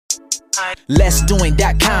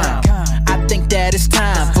LessDoing.com. I think that it's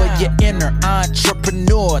time for your inner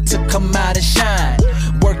entrepreneur to come out and shine.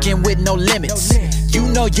 Working with no limits. You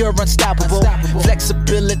know you're unstoppable.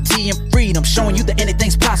 Flexibility and freedom, showing you that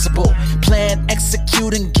anything's possible. Plan,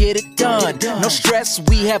 execute, and get it done. No stress,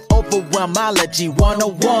 we have Overwhelmology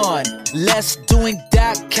 101.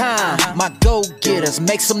 LessDoing.com. My go-getters,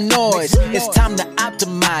 make some noise. It's time to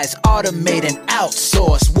optimize, automate, and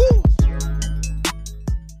outsource. Woo!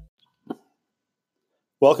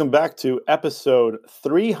 Welcome back to episode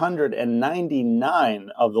 399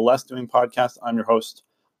 of the Less Doing podcast. I'm your host,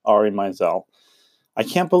 Ari Meisel. I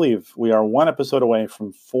can't believe we are one episode away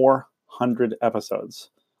from 400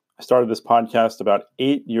 episodes. I started this podcast about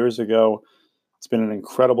 8 years ago. It's been an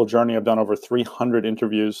incredible journey. I've done over 300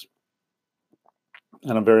 interviews,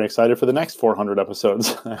 and I'm very excited for the next 400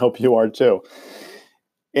 episodes. I hope you are too.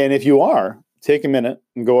 And if you are, take a minute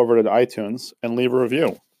and go over to iTunes and leave a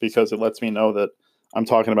review, because it lets me know that I'm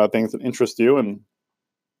talking about things that interest you, and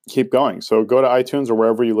keep going. So go to iTunes or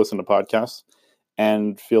wherever you listen to podcasts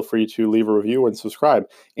and feel free to leave a review and subscribe.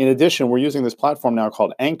 In addition, we're using this platform now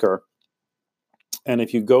called Anchor. And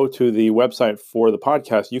if you go to the website for the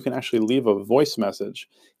podcast, you can actually leave a voice message.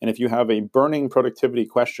 And if you have a burning productivity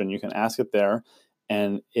question, you can ask it there,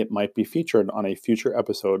 and it might be featured on a future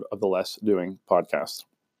episode of the Less Doing podcast.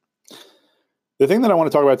 The thing that I want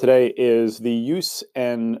to talk about today is the use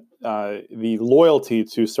and the loyalty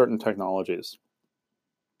to certain technologies.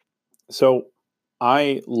 So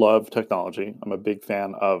I love technology. I'm a big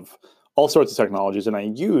fan of all sorts of technologies, and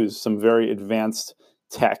I use some very advanced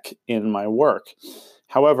tech in my work.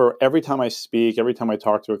 However, every time I speak, every time I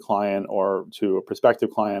talk to a client or to a prospective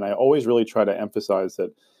client, I always really try to emphasize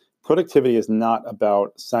that productivity is not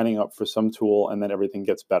about signing up for some tool and then everything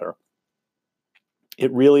gets better. It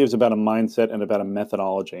really is about a mindset and about a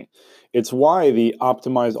methodology. It's why the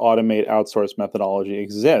optimize, automate, outsource methodology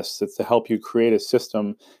exists. It's to help you create a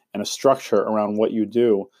system and a structure around what you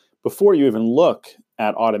do before you even look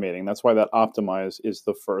at automating. That's why that optimize is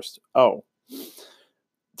the first O.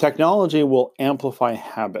 Technology will amplify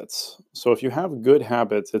habits. So if you have good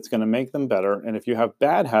habits, it's going to make them better. And if you have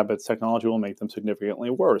bad habits, technology will make them significantly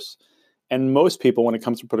worse. And most people, when it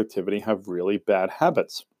comes to productivity, have really bad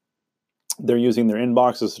habits. They're using their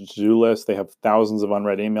inbox as a to-do list. They have thousands of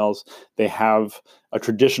unread emails. They have a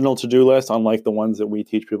traditional to-do list, unlike the ones that we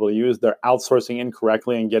teach people to use. They're outsourcing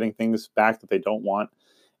incorrectly and getting things back that they don't want.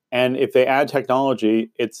 And if they add technology,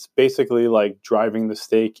 it's basically like driving the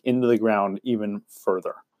stake into the ground even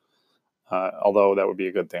further. Although that would be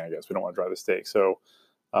a good thing, I guess. We don't want to drive the stake. So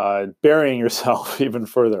burying yourself even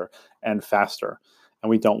further and faster. And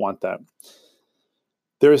we don't want that.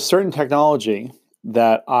 There is certain technology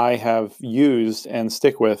that I have used and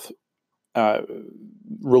stick with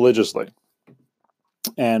religiously.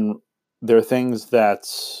 And there are things that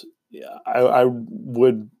I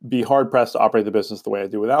would be hard-pressed to operate the business the way I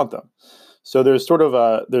do without them. So there's sort of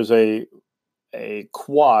a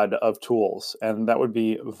quad of tools, and that would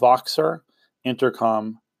be Voxer,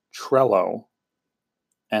 Intercom, Trello,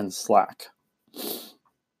 and Slack.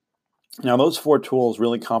 Now, those four tools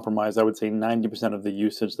really comprise, I would say, 90% of the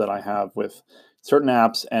usage that I have with certain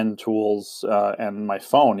apps and tools and my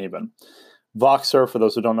phone even. Voxer, for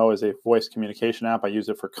those who don't know, is a voice communication app. I use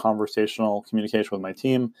it for conversational communication with my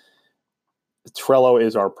team. Trello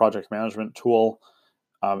is our project management tool.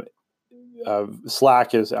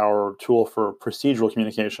 Slack is our tool for procedural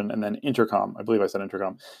communication. And then Intercom, I believe I said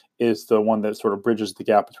Intercom, is the one that sort of bridges the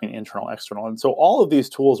gap between internal and external. And so all of these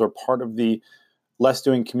tools are part of the Less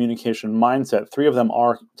Doing communication mindset. 3 of them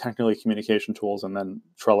are technically communication tools, and then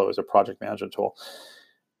Trello is a project management tool.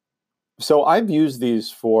 So I've used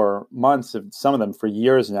these for months, some of them for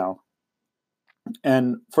years now.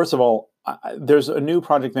 And first of all, there's a new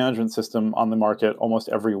project management system on the market almost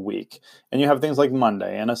every week. And you have things like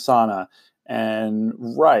Monday and Asana and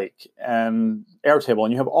Wrike and Airtable,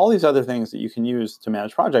 and you have all these other things that you can use to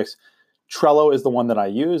manage projects. Trello is the one that I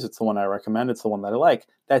use. It's the one I recommend. It's the one that I like.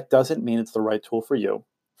 That doesn't mean it's the right tool for you,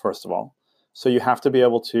 first of all. So you have to be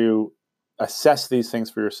able to assess these things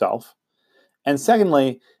for yourself. And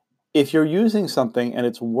secondly, if you're using something and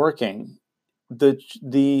it's working, the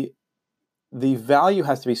value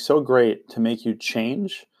has to be so great to make you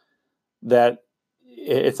change that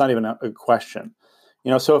it's not even a question.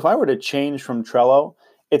 So if I were to change from Trello,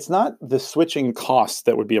 it's not the switching costs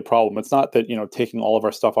that would be a problem. It's not that, taking all of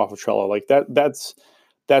our stuff off of Trello. Like that's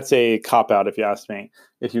a cop-out, if you ask me,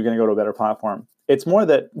 if you're going to go to a better platform. It's more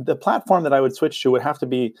that the platform that I would switch to would have to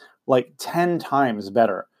be like 10 times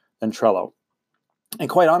better than Trello. And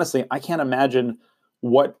quite honestly, I can't imagine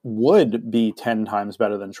what would be 10 times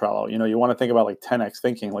better than Trello? You want to think about like 10x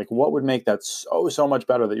thinking, like what would make that so much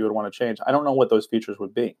better that you would want to change? I don't know what those features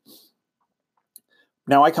would be.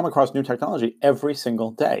 Now, I come across new technology every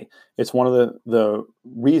single day. It's one of the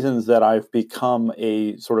reasons that I've become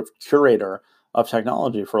a sort of curator of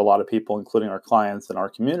technology for a lot of people, including our clients and our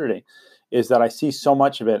community, is that I see so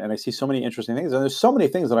much of it and I see so many interesting things. And there's so many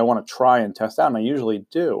things that I want to try and test out, and I usually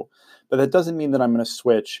do. But that doesn't mean that I'm going to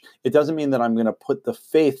switch. It doesn't mean that I'm going to put the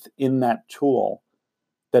faith in that tool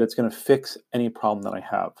that it's going to fix any problem that I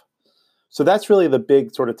have. So that's really the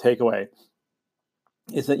big sort of takeaway,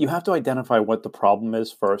 is that you have to identify what the problem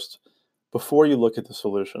is first before you look at the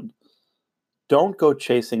solution. Don't go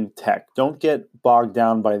chasing tech. Don't get bogged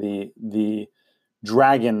down by the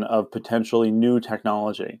dragon of potentially new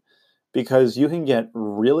technology, because you can get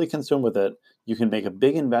really consumed with it. You can make a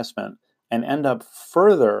big investment and end up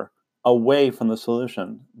further away from the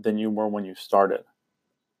solution than you were when you started.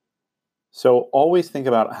 So always think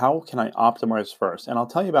about, how can I optimize first? And I'll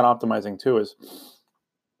tell you about optimizing too, is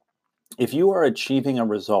if you are achieving a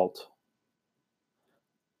result,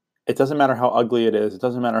 it doesn't matter how ugly it is, it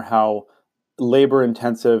doesn't matter how labor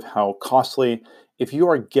intensive, how costly, if you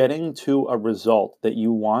are getting to a result that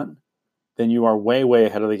you want, then you are way, way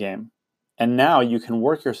ahead of the game. And now you can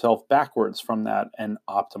work yourself backwards from that and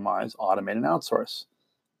optimize, automate, and outsource.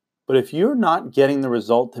 But if you're not getting the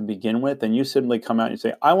result to begin with, then you simply come out and you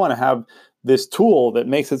say, I want to have this tool that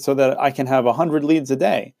makes it so that I can have 100 leads a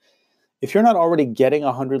day. If you're not already getting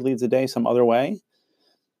 100 leads a day some other way,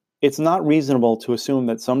 it's not reasonable to assume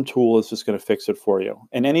that some tool is just going to fix it for you.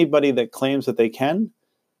 And anybody that claims that they can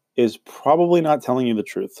is probably not telling you the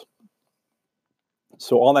truth.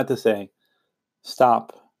 So all that to say,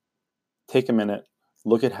 stop, take a minute,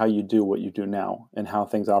 look at how you do what you do now and how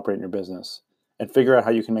things operate in your business, and figure out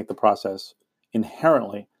how you can make the process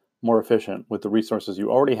inherently more efficient with the resources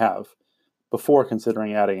you already have before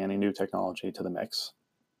considering adding any new technology to the mix.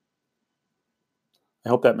 I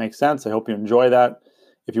hope that makes sense. I hope you enjoy that.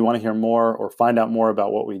 If you want to hear more or find out more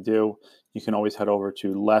about what we do, you can always head over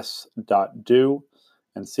to less.do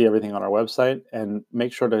and see everything on our website. And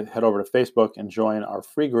make sure to head over to Facebook and join our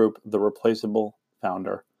free group, The Replaceable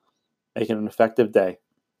Founder. Make it an effective day.